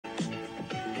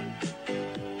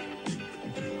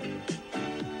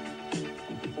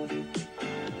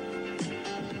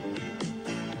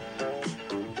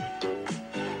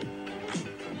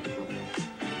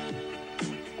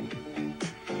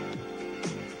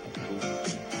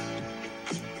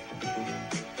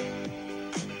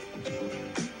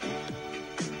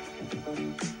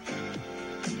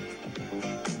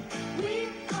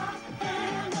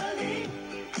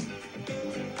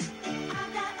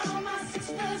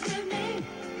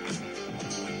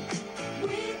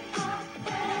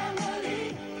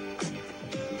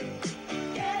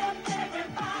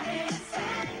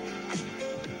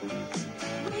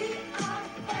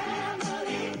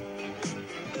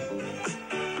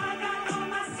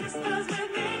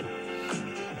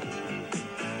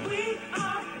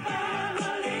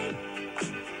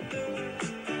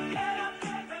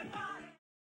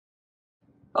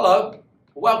Hello,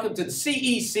 welcome to the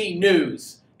CEC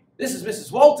News. This is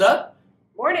Mrs. Walter.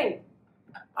 Morning.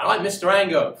 And I'm Mr.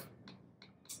 Angove.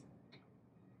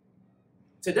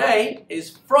 Today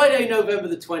is Friday, November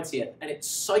the 20th, and it's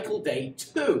Cycle Day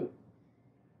 2.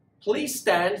 Please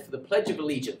stand for the Pledge of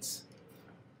Allegiance.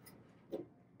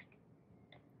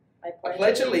 I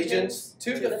pledge allegiance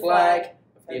to the flag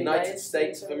of the United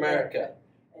States of America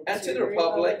and to the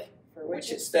republic for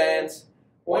which it stands,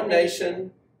 one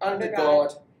nation, under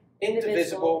God,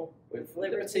 indivisible, with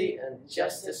liberty and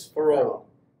justice for all.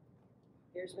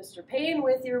 Here's Mr. Payne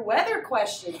with your weather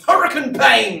questions. Hurricane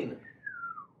Payne!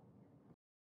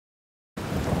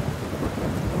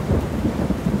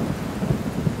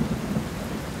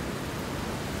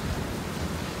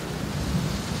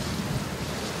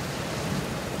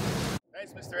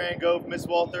 Thanks, Mr. Angove, Miss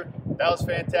Walter. That was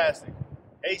fantastic.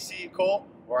 Hey, C. Cole,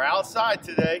 we're outside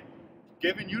today,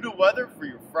 giving you the weather for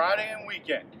your Friday and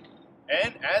weekend.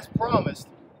 And as promised,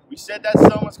 we said that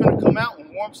sun was going to come out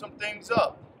and warm some things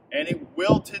up, and it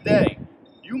will today.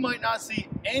 You might not see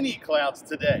any clouds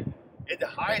today. The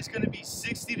high is going to be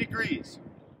 60 degrees.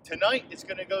 Tonight, it's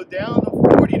going to go down to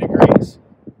 40 degrees.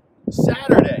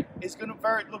 Saturday is going to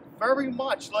look very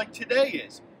much like today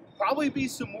is. Probably be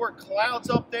some more clouds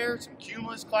up there, some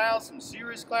cumulus clouds, some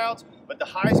cirrus clouds, but the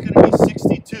high is going to be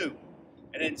 62.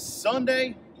 And then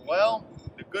Sunday, well,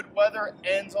 the good weather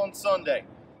ends on Sunday.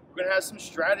 We're going to have some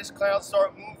stratus clouds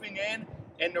start moving in,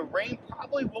 and the rain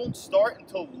probably won't start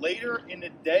until later in the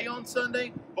day on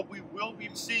Sunday, but we will be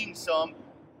seeing some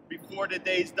before the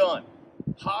day's done.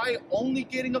 High only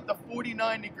getting up to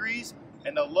 49 degrees,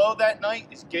 and the low that night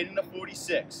is getting to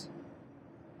 46.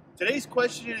 Today's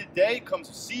question of the day comes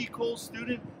from C. Cole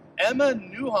student Emma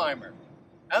Newheimer.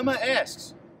 Emma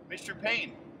asks, Mr.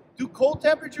 Payne, do cold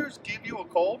temperatures give you a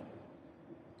cold?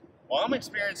 Well, I'm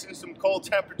experiencing some cold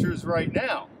temperatures right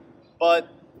now, but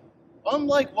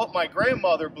unlike what my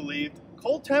grandmother believed,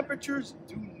 cold temperatures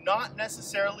do not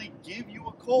necessarily give you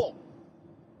a cold.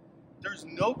 There's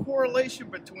no correlation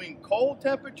between cold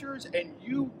temperatures and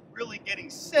you really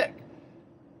getting sick.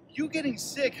 You getting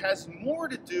sick has more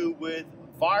to do with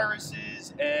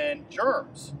viruses and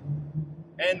germs.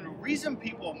 And the reason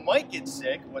people might get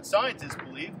sick, what scientists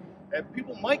believe, that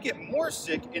people might get more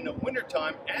sick in the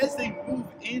wintertime as they move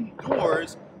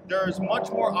indoors. There's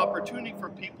much more opportunity for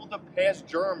people to pass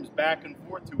germs back and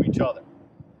forth to each other.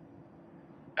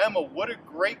 Emma, what a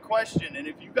great question. And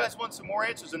if you guys want some more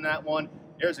answers on that one,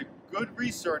 there's a good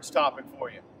research topic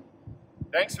for you.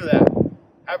 Thanks for that.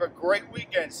 Have a great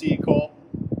weekend, C. Cole.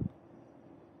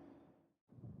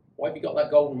 Why have you got that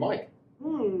golden mic?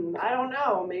 I don't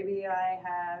know. Maybe I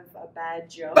have a bad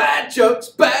joke. Bad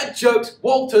jokes,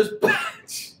 Walter's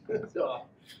bad.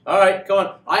 All right, go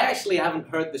on. I actually haven't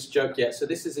heard this joke yet, so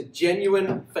this is a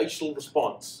genuine facial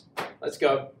response. Let's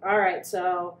go. All right,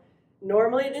 so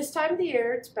normally this time of the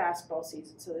year, it's basketball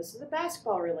season, so this is a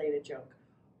basketball-related joke.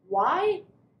 Why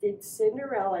did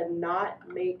Cinderella not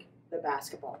make the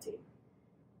basketball team?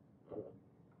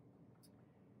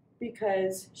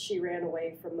 Because she ran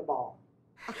away from the ball.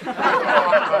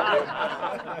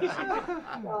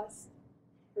 Lost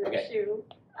her Okay. shoe. You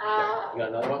got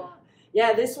another one?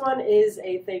 Yeah, this one is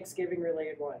a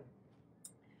Thanksgiving-related one.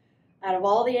 Out of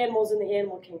all the animals in the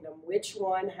animal kingdom, which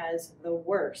one has the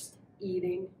worst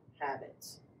eating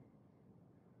habits?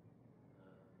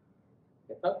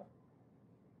 Hippo?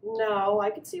 No,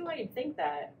 I can see why you'd think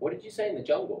that. What did you say in the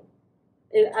jungle?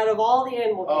 Out of all the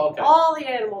animal kingdom, okay. all the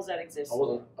animals that exist. I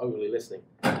wasn't overly listening.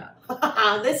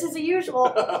 This is a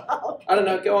usual. I don't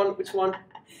know, go on, which one?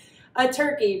 A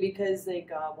turkey, because they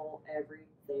gobble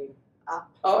everything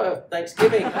up. Oh,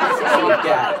 Thanksgiving.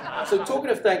 Yeah. So talking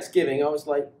of Thanksgiving, I was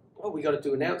like, oh, we got to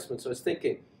do announcements. So I was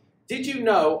thinking, did you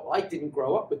know I didn't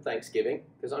grow up with Thanksgiving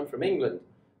because I'm from England.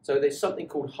 So there's something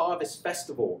called Harvest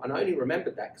Festival, and I only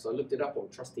remembered that because I looked it up on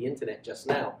Trusty Internet just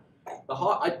now.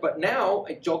 But now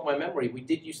it jogged my memory. We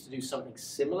did used to do something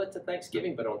similar to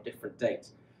Thanksgiving, but on different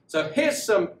dates. So here's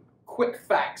some quick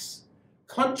facts.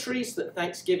 Countries that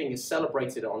Thanksgiving is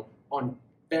celebrated on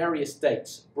various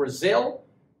dates. Brazil,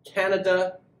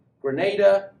 Canada,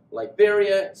 Grenada,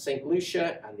 Liberia, St.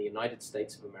 Lucia, and the United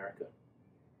States of America.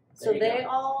 So they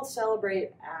all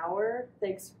celebrate our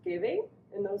Thanksgiving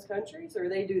in those countries, or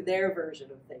they do their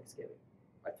version of Thanksgiving?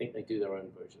 I think they do their own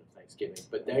version of Thanksgiving.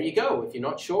 But there you go. If you're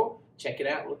not sure, check it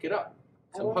out, look it up.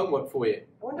 Some homework for you.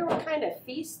 I wonder what kind of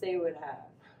feast they would have.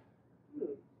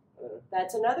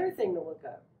 That's another thing to look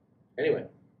up. Anyway,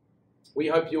 we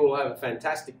hope you all have a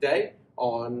fantastic day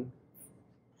on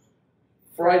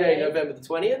Friday, November the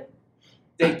 20th.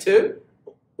 Day 2.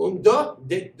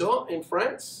 Day 2 in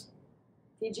France.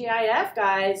 TGIF,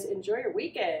 guys. Enjoy your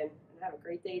weekend. have a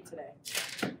great day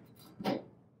today.